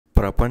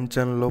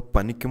ప్రపంచంలో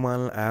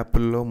పనికిమాలిన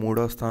యాప్ల్లో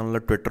 3వ స్థానంలో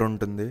ట్విట్టర్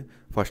ఉంటుంది.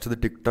 ఫస్ట్ది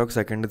టిక్టాక్,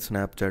 సెకండ్ది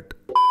స్నాప్చాట్.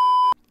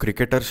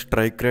 క్రికెటర్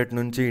స్ట్రైక్ రేట్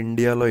నుంచి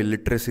ఇండియాలో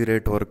ఇల్లిటరసీ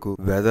రేట్ వరకు,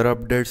 వెదర్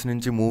అప్డేట్స్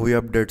నుంచి మూవీ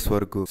అప్డేట్స్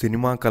వరకు,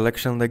 సినిమా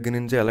కలెక్షన్ దగ్గర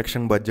నుంచి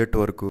ఎలక్షన్ బడ్జెట్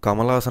వరకు,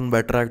 కమల్ హాసన్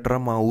బెటర్ యాక్టరా,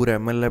 మా ఊరు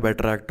ఎమ్మెల్యే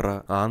బెటర్ యాక్టరా,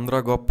 ఆంధ్ర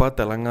గొప్ప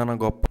తెలంగాణ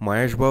గొప్ప,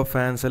 మహేష్ బాబు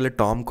ఫ్యాన్స్ వెళ్ళి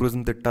టామ్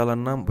క్రూజ్ని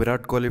తిట్టాలన్నా,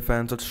 విరాట్ కోహ్లీ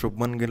ఫ్యాన్స్ వచ్చి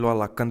శుభ్మన్ గిల్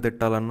వాళ్ళ అక్కని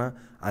తిట్టాలన్నా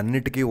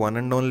అన్నిటికీ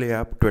one and only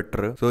app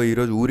Twitter. So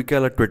ఈరోజు ఊరికే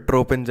అలా ట్విట్టర్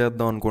ఓపెన్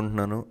చేద్దాం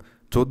అనుకుంటున్నాను.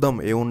 చూద్దాం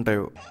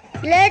ఏముంటాయో.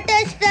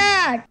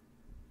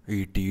 ఈ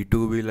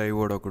T2B లైవ్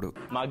ఒకడు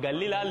మా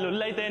గల్లీలా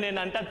లుల్లైతే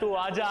నేనంట తూ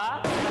ఆజా,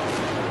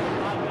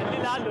 మా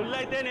గల్లీలా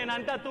లుల్లైతే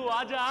నేనంట తూ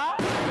ఆజా,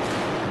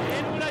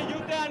 నేను కూడా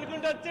యూతే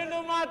అనుకుంటూ వచ్చిండు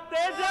మా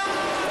తేజ.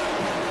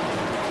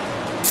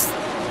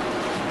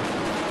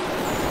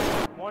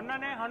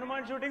 మొన్ననే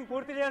హనుమాన్ షూటింగ్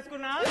పూర్తి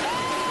చేసుకున్నా,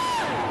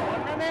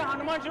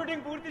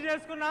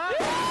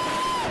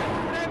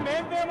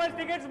 మేం ఫేమస్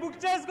టికెట్స్ బుక్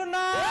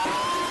చేసుకున్నా.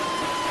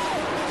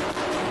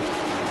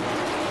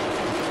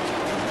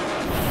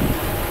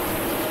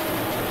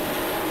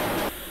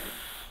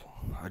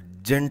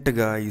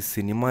 అర్జెంటుగా ఈ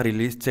సినిమా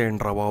రిలీజ్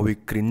చేయండి రా బాబు, ఈ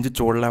క్రింజ్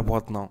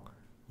చూడలేకపోతున్నాం.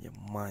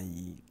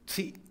 అమ్మాయి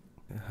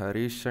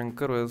హరీష్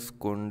శంకర్ వెస్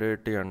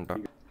కొండేటి అంట.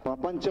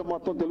 ప్రపంచం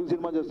మొత్తం తెలుగు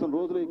సినిమా చేస్తున్న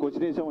రోజులు ఈ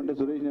క్వశ్చన్ వేసామంటే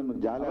సురేష్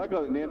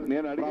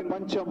నేను అడిగి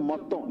ప్రపంచం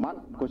మొత్తం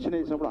క్వశ్చన్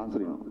వేసినప్పుడు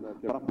ఆన్సర్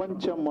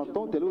ప్రపంచం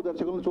మొత్తం తెలుగు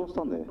దర్శకులను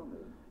చూస్తుంది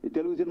ఈ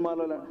తెలుగు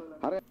సినిమాలో.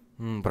 అరే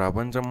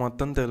ప్రపంచం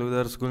మొత్తం తెలుగు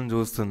దర్శకులను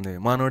చూస్తుంది.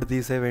 మనోడు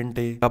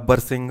తీసేవేంటి,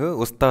 గబ్బర్ సింగ్,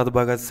 ఉస్తాద్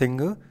భగత్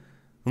సింగ్,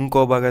 ఇంకో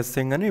భగత్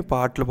సింగ్ అని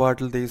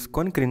పాటలు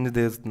తీసుకొని క్రింజ్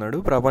తీస్తున్నాడు.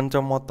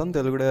 ప్రపంచం మొత్తం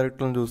తెలుగు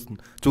డైరెక్టర్లను చూస్తుంది.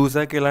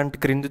 చూసాక ఇలాంటి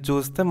క్రింజ్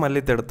చూస్తే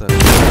మళ్ళీ తిడతారు.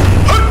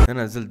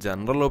 నేను అసలు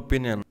జనరల్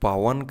ఒపీనియన్,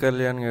 పవన్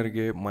కళ్యాణ్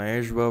గారికి,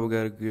 మహేష్ బాబు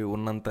గారికి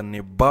ఉన్నంత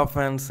నిబ్బా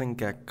ఫ్యాన్స్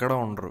ఇంకెక్కడ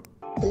ఉండరు.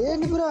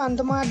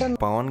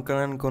 పవన్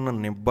కళ్యాణ్ కు ఉన్న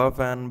నిబ్బా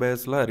ఫ్యాన్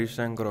బేస్ లో హరీష్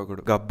శంకర్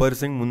ఒకడు. గబ్బర్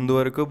సింగ్ ముందు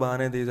వరకు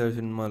బాగానే తీసాడు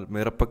సినిమాలు,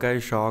 మిరపకాయ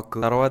షాక్,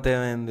 తర్వాత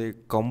ఏమైంది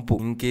కంపు.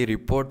 ఇంక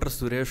రిపోర్టర్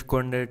సురేష్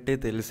కొండెట్టి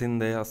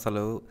తెలిసిందే.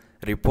 అసలు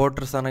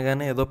రిపోర్టర్స్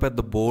అనగానే ఏదో పెద్ద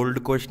బోల్డ్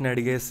క్వశ్చన్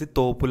అడిగేసి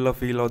తోపుల్లో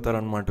ఫీల్ అవుతారు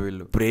అనమాట.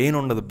 వీళ్ళు బ్రెయిన్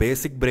ఉండదు,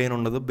 బేసిక్ బ్రెయిన్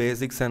ఉండదు,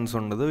 బేసిక్ సెన్స్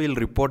ఉండదు. వీళ్ళు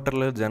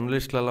రిపోర్టర్లు,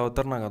 జర్నలిస్టులు ఎలా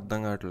అవుతారు నాకు అర్థం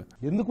కావట్లేదు.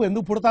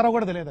 ఎందుకు పుడతారో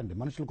కూడా తెలియదండి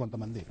మనుషులు.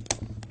 కొంతమంది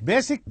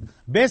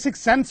బేసిక్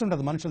సెన్స్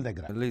ఉండదు మనుషుల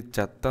దగ్గర.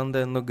 చెత్త అంతా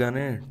ఎందుకు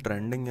గానీ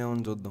ట్రెండింగ్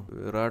ఏమని చూద్దాం.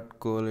 విరాట్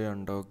కోహ్లీ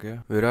అంట. Okay,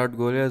 Virat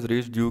Kohli has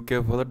reached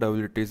UK for the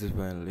WTC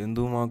final.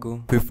 ఎందుకు మాకు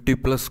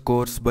 50+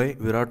 scores by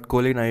Virat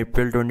Kohli in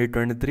IPL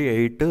 2023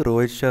 8,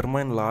 Rohit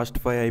Sharma in last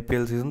 5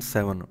 IPL season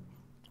 7.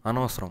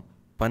 అనవసరం,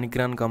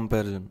 పనికిరాని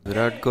comparison.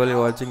 Virat Kohli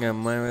watching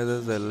MI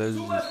versus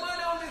LSG.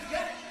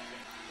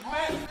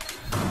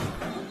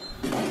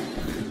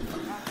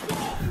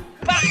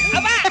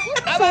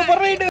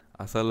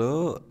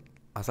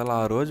 అసలు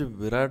ఆ రోజు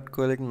విరాట్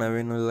కోహ్లీకి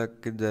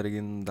నవీన్కి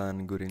జరిగిన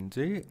దాని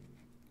గురించి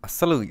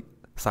అసలు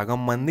సగం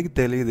మందికి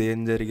తెలియదు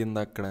ఏం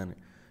జరిగింది అక్కడ అని.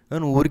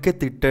 కానీ ఊరికే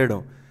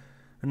తిట్టేయడం.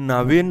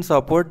 Naveen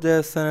support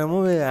చేస్తానేమో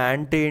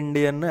anti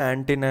Indian,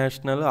 anti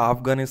national,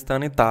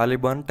 ఆఫ్ఘనిస్తానీ,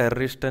 Taliban,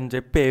 terrorist అని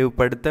చెప్పి ఏవి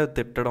పడితే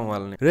తిట్టడం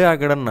వాళ్ళని. రే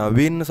అక్కడ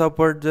నవీన్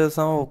సపోర్ట్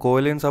చేసాం,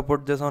 కోహ్లీని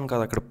సపోర్ట్ చేసాం అని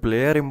కాదు, అక్కడ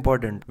ప్లేయర్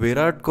ఇంపార్టెంట్.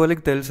 విరాట్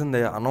కోహ్లీకి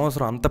తెలిసిందే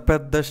అనవసరం అంత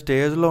పెద్ద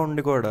స్టేజ్లో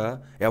ఉండి కూడా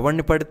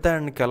ఎవరిని పడితే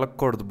ఆయన్ని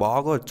కెలకూడదు,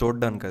 బాగోదు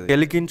చూడడానికి. అది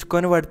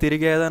కెలికించుకొని వాడు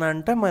తిరిగేదని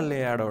అంటే మళ్ళీ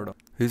ఏడవడం.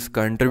 His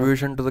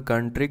contribution to the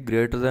country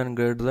greater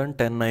than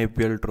 10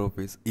 IPL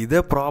trophies.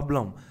 ఇదే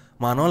ప్రాబ్లం.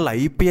 మన వాళ్ళు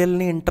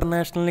IPLని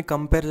ఇంటర్నేషనల్ని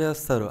కంపేర్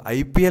చేస్తారు.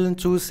 IPLని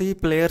చూసి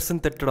ప్లేయర్స్ని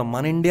తిట్టడం,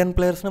 మన ఇండియన్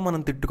ప్లేయర్స్ని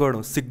మనం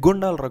తిట్టుకోవడం.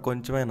 సిగ్గుండాలరా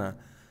కొంచెమైనా.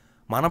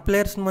 మన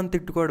ప్లేయర్స్ని మనం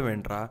తిట్టుకోవడం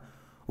ఏంట్రా.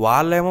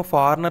 వాళ్ళేమో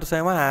ఫారినర్స్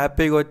ఏమో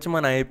హ్యాపీగా వచ్చి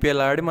మన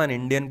IPL ఆడి మన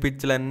ఇండియన్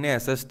పిచ్లన్నీ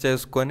అసెస్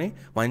చేసుకొని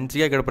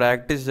మంచిగా ఇక్కడ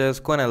ప్రాక్టీస్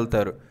చేసుకొని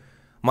వెళ్తారు.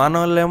 మన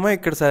వాళ్ళేమో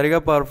ఇక్కడ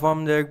సరిగా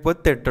పర్ఫామ్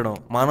చేయకపోతే తిట్టడం,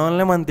 మన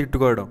వాళ్ళనే మనం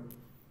తిట్టుకోవడం.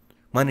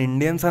 మన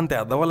ఇండియన్స్ అంత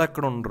ఎదవలు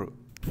ఎక్కడ ఉండరు.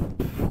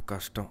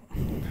 కష్టం,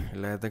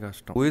 ఇలా అయితే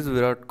కష్టం. Who is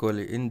Virat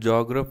Kohli? In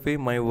geography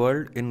my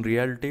world, in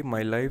reality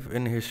my life,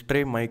 in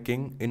history my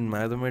king, in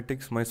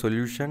mathematics my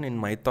solution, in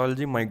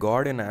mythology my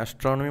God, in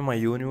astronomy my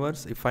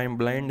universe. If I'm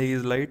blind he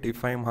is light,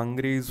 if I'm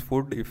hungry is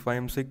food, if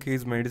I'm sick he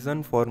is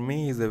medicine, for me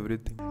is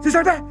everything.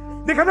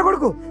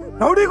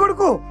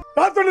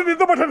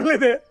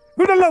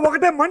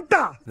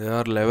 They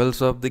are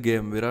levels of the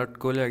game. Virat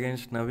Kohli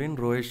against Naveen,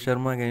 Rohit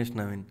Sharma against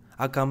Naveen.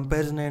 ఆ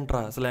comparison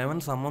ఏంట్రా? అసలు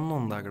ఏమైనా సంబంధం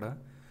ఉందా అక్కడ?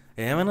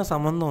 ఏమైనా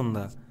సంబంధం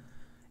ఉందా?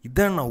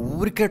 ఇదన్నా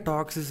ఊరికే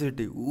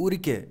టాక్సిసిటీ,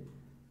 ఊరికే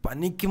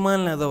పనికి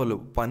మాలిన ఎదవలు,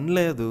 పని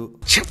లేదు,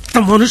 చెత్త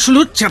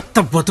మనుషులు, చెత్త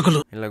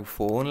బతుకులు. ఇలా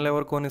ఫోన్లు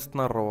ఎవరు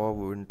కొనిస్తున్నారు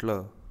బాబు ఇంట్లో?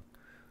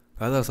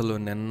 కాదు అసలు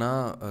నిన్న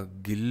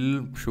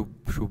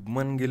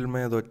శుభ్మన్ గిల్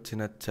మీద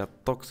వచ్చిన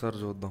చెత్త ఒకసారి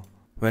చూద్దాం.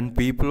 When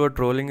people were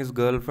trolling his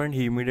girlfriend,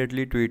 he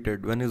immediately tweeted,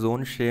 when his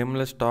own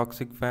shameless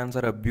toxic fans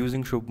are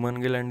abusing Shubman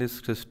Gill and his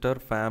sister,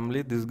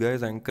 family, this guy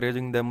is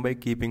encouraging them by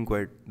keeping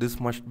quiet. This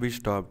must be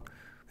stopped.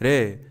 రే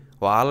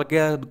వాళ్ళకి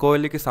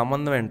కోహ్లీకి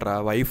సంబంధం ఏంట్రా?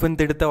 వైఫ్ని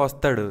తిడితే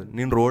వస్తాడు,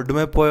 నేను road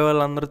మీద పోయే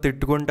వాళ్ళందరూ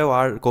తిట్టుకుంటే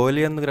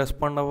కోహ్లీ ఎందుకు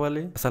రెస్పాండ్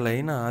అవ్వాలి? అసలు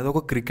అయినా అది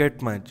ఒక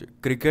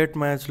క్రికెట్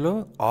మ్యాచ్లో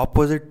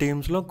ఆపోజిట్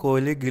టీమ్స్లో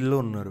కోహ్లీ గిల్లు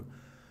ఉన్నారు.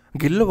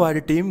 గిల్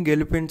వాడి టీం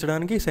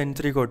గెలిపించడానికి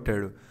సెంచరీ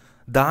కొట్టాడు.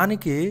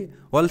 దానికి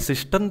వాళ్ళు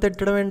సిస్టమ్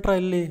తిట్టడం ఏంట్రా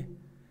వెళ్ళి?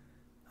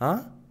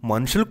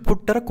 మనుషులకు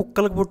పుట్టారా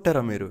కుక్కలకు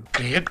పుట్టారా మీరు?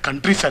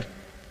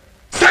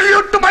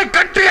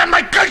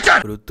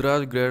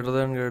 Ruturaj greater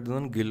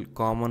than Gill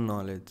common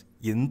knowledge.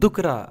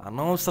 ఎందుకురా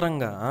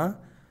అనవసరంగా?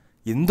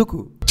 ఎందుకు?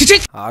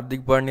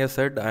 Hardik Pandya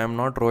said, I'm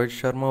not Rohit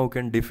Sharma who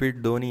can defeat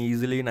Dhoni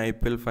easily in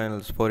IPL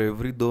finals. For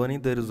every Dhoni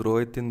there is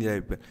Rohit in the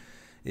IPL.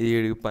 ఈ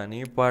పని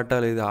పాట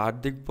లేదు.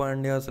 హార్దిక్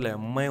పాండ్యా అసలు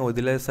అమ్మాయి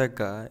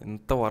వదిలేసాక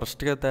ఇంత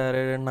వర్స్ట్గా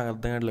తయారయ్యాడని నాకు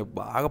అర్థం కావట్లేదు.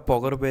 బాగా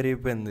పొగరు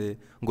పెరిగిపోయింది.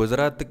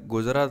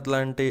 గుజరాత్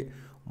లాంటి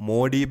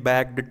మోడీ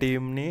బ్యాక్డ్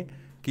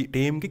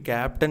టీంకి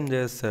క్యాప్టెన్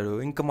చేస్తాడు.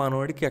 ఇంకా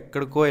మనోడికి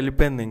ఎక్కడికో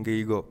వెళ్ళిపోయింది ఇంక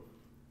ఈగో.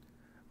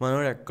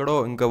 మనోడు ఎక్కడో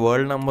ఇంకా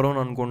వరల్డ్ నెంబర్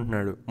 1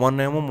 అనుకుంటున్నాడు.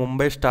 మొన్నేమో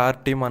ముంబై స్టార్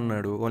టీం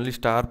అన్నాడు, ఓన్లీ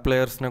స్టార్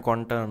ప్లేయర్స్నే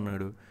కొంటా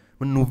అన్నాడు.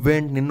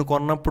 నువ్వేంటి, నిన్ను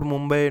కొన్నప్పుడు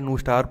ముంబై నువ్వు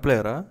స్టార్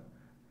ప్లేయరా?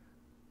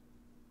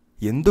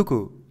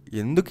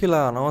 ఎందుకు ఇలా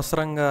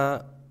అనవసరంగా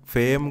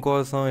ఫేమ్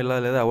కోసం ఇలా,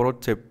 లేదా ఎవరో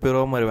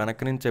చెప్పారో మరి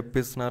వెనక నుంచి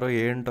చెప్పిస్తున్నారో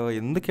ఏంటో,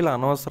 ఎందుకు ఇలా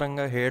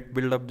అనవసరంగా హేట్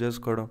బిల్డప్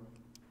చేసుకోవడం?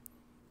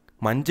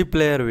 మంచి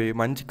ప్లేయర్వి,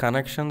 మంచి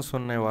కనెక్షన్స్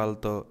ఉన్నాయి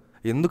వాళ్ళతో,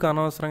 ఎందుకు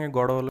అనవసరంగా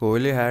గొడవలు?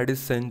 Kohli had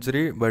his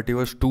century but he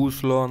was too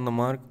slow on the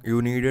mark. You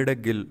needed a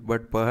Gill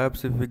but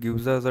perhaps if he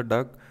gives us a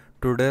duck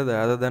today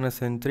other then a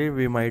century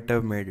we might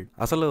have made it.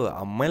 అసలు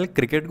అమ్మాయిలకి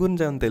cricket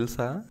గురించి ఏమైనా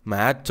తెలుసా?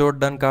 Match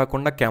చూడడానికి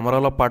కాకుండా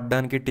కెమెరాలో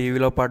పడడానికి,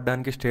 టీవీలో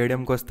పడడానికి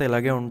స్టేడియంకి వస్తే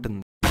ఇలాగే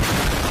ఉంటుంది.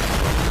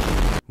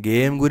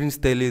 గేమ్ గురించి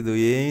తెలీదు,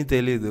 ఏమీ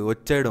తెలీదు,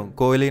 వచ్చేయడం,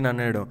 కోహ్లీని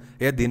అనేయడం.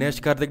 దినేష్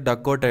కార్తిక్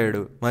డక్అవుట్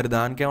అయ్యాడు, మరి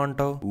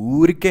దానికేమంటావు?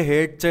 ఊరికే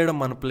హేట్ చేయడం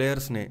మన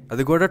ప్లేయర్స్ని,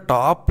 అది కూడా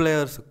టాప్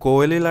ప్లేయర్స్.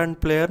 కోహ్లీ లాంటి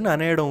ప్లేయర్ని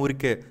అనేయడం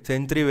ఊరికే.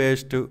 Century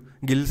waste,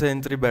 Gill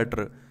century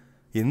better.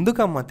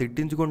 ఎందుకమ్మా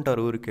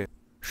తిట్టించుకుంటారు ఊరికే?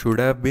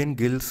 Should have been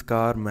gills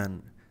car man.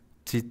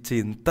 చిచ్చి,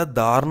 ఇంత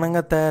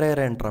దారుణంగా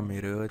తయారయ్యారంట్రా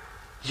మీరు.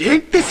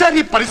 ఏంటి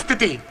సార్ ఈ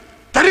పరిస్థితి?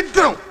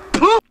 దరిద్రం.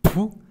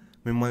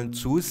 మిమ్మల్ని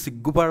చూసి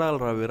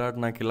సిగ్గుపడాలరా విరాట్,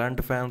 నాకు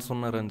ఇలాంటి ఫ్యాన్స్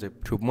ఉన్నారని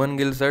చెప్పి. Shubman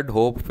Gill said,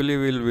 hopefully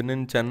will win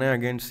in Chennai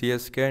against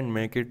CSK and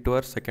make it to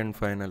our second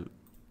final.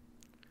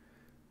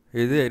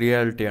 ఇది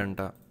రియాలిటీ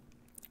అంట.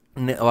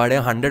 వాడే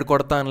 100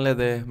 కొడతా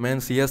అనలేదే,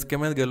 మేము సిఎస్కే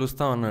మీద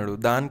గెలుస్తాం అన్నాడు.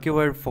 దానికి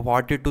వాడు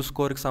 42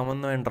 స్కోర్కి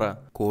సంబంధం ఏంట్రా?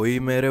 కోయి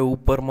మేరే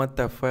ఊపర్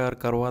మత్ ఎఫ్ఐఆర్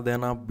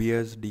కర్వాదేనా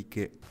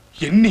బిఎస్డికే.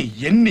 ఎన్ని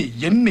ఎన్ని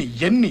ఎన్ని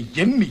ఎన్ని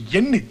ఎన్ని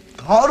ఎన్ని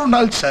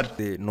దారుణాలు సార్.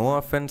 నో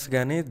అఫెన్స్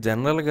కానీ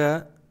జనరల్గా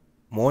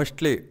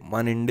మోస్ట్లీ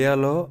మన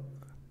ఇండియాలో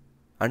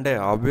అంటే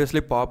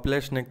ఆబ్వియస్లీ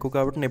పాపులేషన్ ఎక్కువ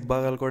కాబట్టి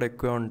నిబ్బాగాలు కూడా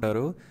ఎక్కువే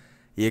ఉంటారు.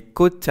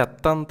 ఎక్కువ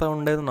చెత్త అంతా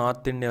ఉండేది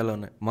నార్త్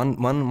ఇండియాలోనే.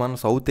 మన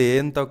సౌత్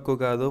ఏం తక్కువ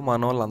కాదు,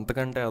 మన వాళ్ళు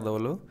అంతకంటే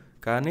అదవులు.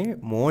 కానీ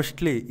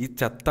మోస్ట్లీ ఈ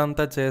చెత్త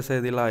అంతా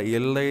చేసేది ఇలా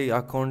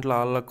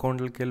వాళ్ళ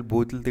అకౌంట్లకి వెళ్ళి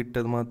బూతులు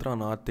తిట్టేది మాత్రం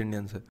north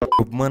Indians.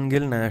 Shubman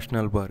Gill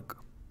national park.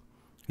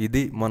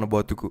 ఇది మన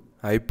బతుకు.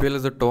 IPL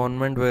is a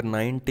tournament wear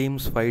 9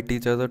 teams fight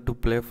each other to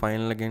play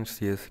final against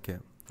CSK.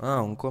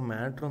 ఇంకో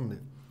మ్యాటర్ ఉంది.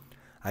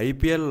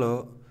 ఐపీఎల్లో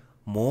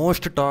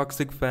most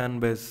toxic fan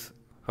base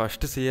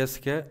first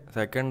CSK,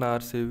 second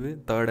RCB,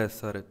 third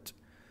SRH.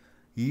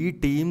 ఈ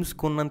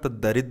టీమ్స్కి ఉన్నంత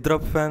దరిద్ర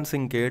ఫ్యాన్స్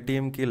ఇంకే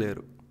టీంకి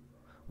లేరు.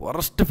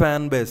 Worst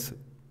fan base.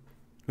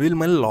 వీళ్ళు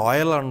మళ్ళీ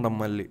లాయల్ అనడం,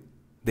 మళ్ళీ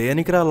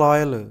దేనికిరా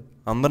లాయల్?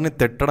 అందరినీ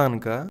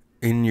తిట్టడానిక?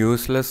 In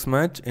useless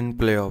match in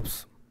play offs.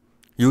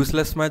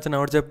 Useless match అని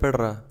ఎవడు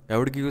చెప్పాడురా?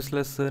 ఎవడికి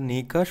యూస్లెస్?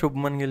 నీకా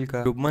శుభ్మన్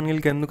గిల్కా? శుభ్మన్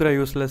గిల్కి ఎందుకురా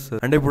యూస్లెస్?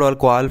 అంటే ఇప్పుడు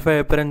వాళ్ళు క్వాలిఫై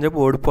అయిపోయారని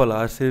చెప్పి ఓడిపోవాలి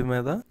ఆర్సీబీ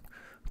మీద.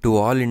 To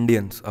all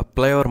Indians,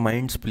 apply your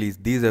minds please.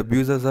 These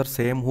abusers are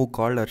same who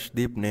called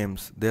Arshdeep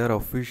names. They are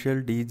official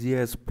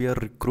DGSPR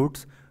recruits.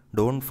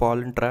 Don't fall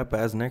in trap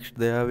as next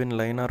they have in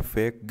line are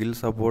fake Gill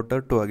supporter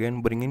to again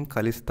bring in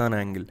Khalistan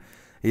angle.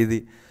 ఇది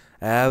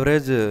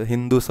average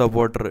Hindu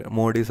supporter,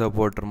 Modi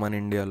supporter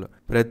మన ఇండియాలో.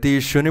 ప్రతి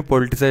ఇష్యూని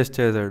politicise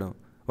చేశాడు.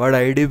 వాడు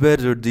ID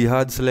పేరు చూడు,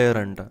 జిహాద్ slayer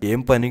అంట.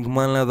 ఏం పనికి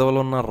మాలిన ఎదవలు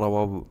ఉన్నారా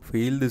బాబు?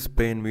 Feel this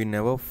pain, we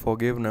never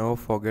forgive,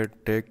 never forget,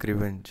 take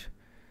revenge.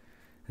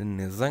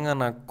 నిజంగా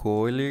నాకు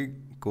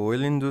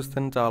కోహ్లీని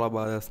చూస్తేనే చాలా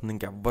బాధ వేస్తుంది.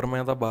 ఇంకెవ్వరి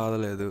మీద బాధ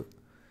లేదు.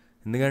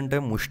 ఎందుకంటే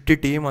ముష్టి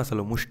టీం,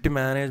 అసలు ముష్టి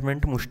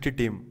మేనేజ్మెంట్, ముష్టి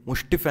టీం,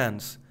 ముష్టి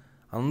ఫ్యాన్స్,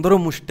 అందరూ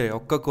ముష్టే,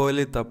 ఒక్క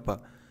కోహ్లీ తప్ప.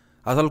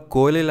 అసలు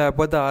కోహ్లీ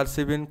లేకపోతే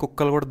ఆర్సీబీని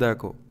కుక్కలు కూడా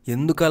దాకో.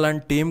 ఎందుకు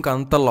అలాంటి టీంకి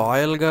అంత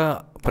లాయల్గా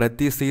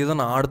ప్రతి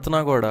సీజన్ ఆడుతున్నా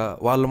కూడా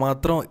వాళ్ళు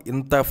మాత్రం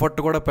ఇంత ఎఫర్ట్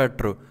కూడా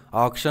పెట్టరు.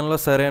 ఆప్షన్లో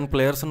సరైన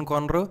ప్లేయర్స్ని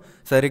కొనరు,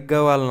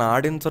 సరిగ్గా వాళ్ళని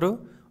ఆడించరు,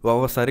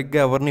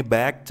 సరిగ్గా ఎవరిని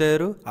బ్యాక్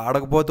చేయరు,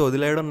 ఆడకపోతే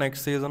వదిలేయడం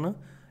నెక్స్ట్ సీజన్.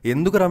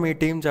 ఎందుకురా మీ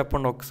టీం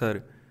చెప్పండి ఒకసారి.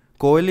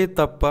 కోహ్లీ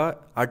తప్ప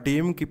ఆ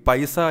టీంకి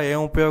పైసా ఏం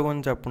ఉపయోగం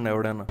చెప్పండి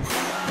ఎవడైనా.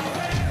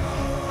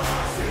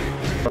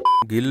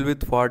 Gill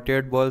with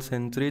 48 ball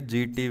century,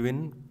 GT win.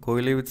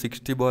 Kohli with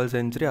 60 ball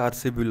century,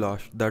 RCB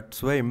lost. That's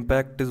why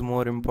impact is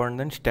more important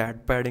than stat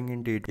padding in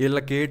T20.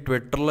 వీళ్ళకి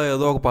ట్విట్టర్లో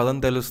ఏదో ఒక పదం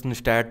తెలుస్తుంది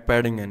స్టాట్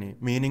ప్యాడింగ్ అని,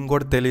 మీనింగ్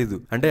కూడా తెలీదు.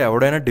 అంటే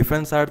ఎవడైనా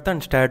డిఫెన్స్ ఆడితే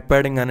అని స్టాట్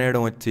ప్యాడింగ్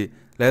అనేయడం వచ్చి,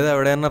 లేదా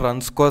ఎవడైనా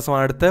రన్స్ కోసం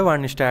ఆడితే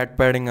వాడిని స్టాట్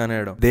ప్యాడింగ్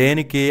అనేయడం.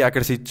 దేనికి?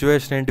 అక్కడ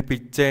సిచ్యువేషన్ ఏంటి,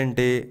 పిచ్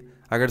ఏంటి,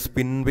 అక్కడ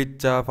స్పిన్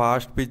పిచ్చా,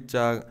 ఫాస్ట్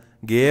పిచ్చా,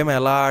 గేమ్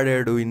ఎలా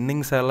ఆడాడు,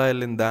 ఇన్నింగ్స్ ఎలా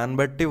వెళ్ళింది, దాన్ని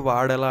బట్టి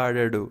వాడు ఎలా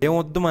ఆడాడు.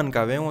 ఏమొద్దు మనకి,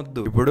 అవేం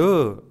వద్దు. ఇప్పుడు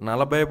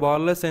 40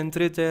 బాల్లో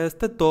సెంచరీ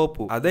చేస్తే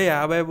తోపు, అదే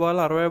 50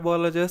 బాల్ 60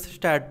 బాల్లో చేస్తే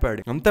స్టాట్ ప్యాడ్.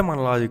 అంతే మన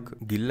logic.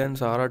 Gill and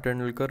Sarah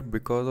Tendulkar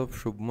because of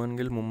Shubman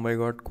Gill Mumbai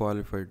got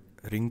qualified.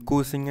 Rinku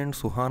Singh and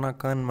Suhana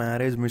Khan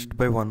marriage missed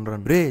by 1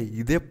 run. Ray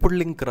ఇదెప్పుడు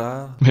link రా?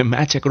 మేము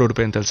మ్యాచ్ ఎక్కడ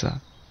ఓడిపోయాం తెలుసా?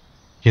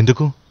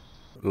 ఎందుకు?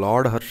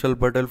 Lord Harshal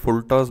Patel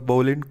full toss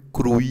bowling,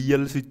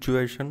 cruel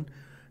situation.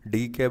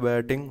 DK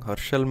batting,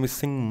 Harshal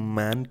missing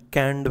man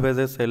క్యాండ్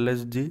veggies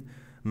LSG.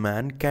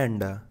 Man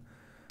క్యాండా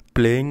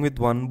playing with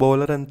 1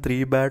 bowler and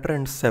 3 batter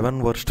and 7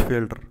 worst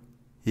fielder.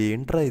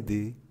 ఏంట్రా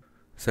ఇది?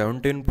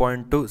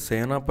 17.2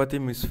 సేనాపతి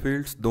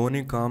మిస్ఫీల్డ్స్,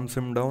 Dhoni comms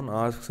him down,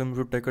 asks him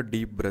to take a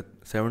deep breath.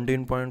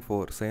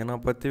 17.4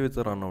 Senapathi with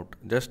run out,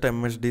 just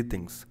MSD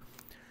things.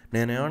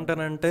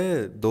 నేనేమంటానంటే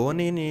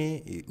ధోనిని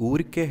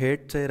ఊరికే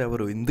hate చేయరు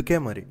ఎవరు.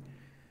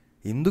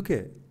 ఇందుకే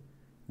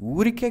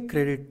ఊరికే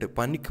credit,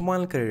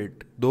 పనికిమాల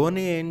credit.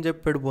 Dhoni ఏం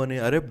చెప్పాడు పోనీ,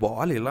 అరే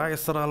బాల్ ఇలా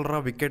ఇసరాలరా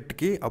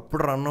వికెట్కి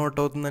అప్పుడు రన్అట్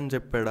అవుతుందని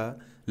చెప్పాడా?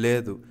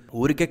 లేదు.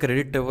 ఊరికే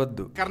క్రెడిట్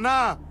ఇవ్వద్దు. కర్ణా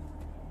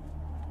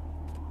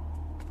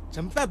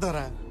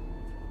చంపేద్దారా,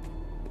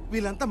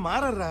 వీళ్ళంతా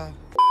మారరా.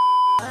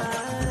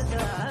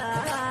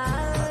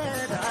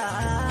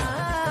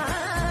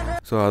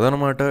 సో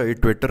అదనమాట. ఈ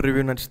ట్విట్టర్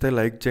రివ్యూ నచ్చితే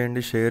లైక్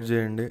చేయండి, షేర్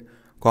చేయండి,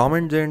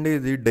 కామెంట్ చేయండి.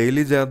 ఇది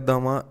డైలీ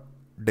చేద్దామా,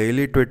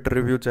 డైలీ ట్విట్టర్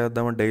రివ్యూ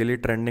చేద్దామా, డైలీ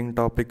ట్రెండింగ్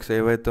టాపిక్స్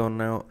ఏవైతే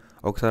ఉన్నాయో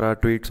ఒకసారి ఆ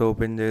ట్వీట్స్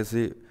ఓపెన్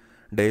చేసి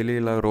డైలీ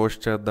ఇలా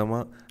రోస్ట్ చేద్దామా,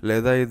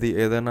 లేదా ఇది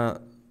ఏదైనా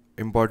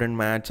ఇంపార్టెంట్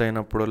మ్యాచ్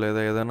అయినప్పుడు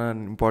లేదా ఏదైనా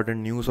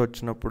ఇంపార్టెంట్ న్యూస్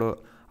వచ్చినప్పుడు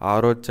ఆ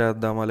రోజు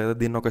చేద్దామా, లేదా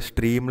దీన్ని ఒక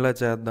స్ట్రీమ్లా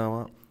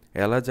చేద్దామా,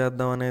 ఎలా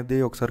చేద్దాం అనేది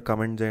ఒకసారి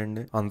కమెంట్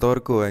చేయండి.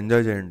 అంతవరకు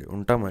ఎంజాయ్ చేయండి.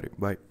 ఉంటా మరి,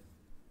 బాయ్.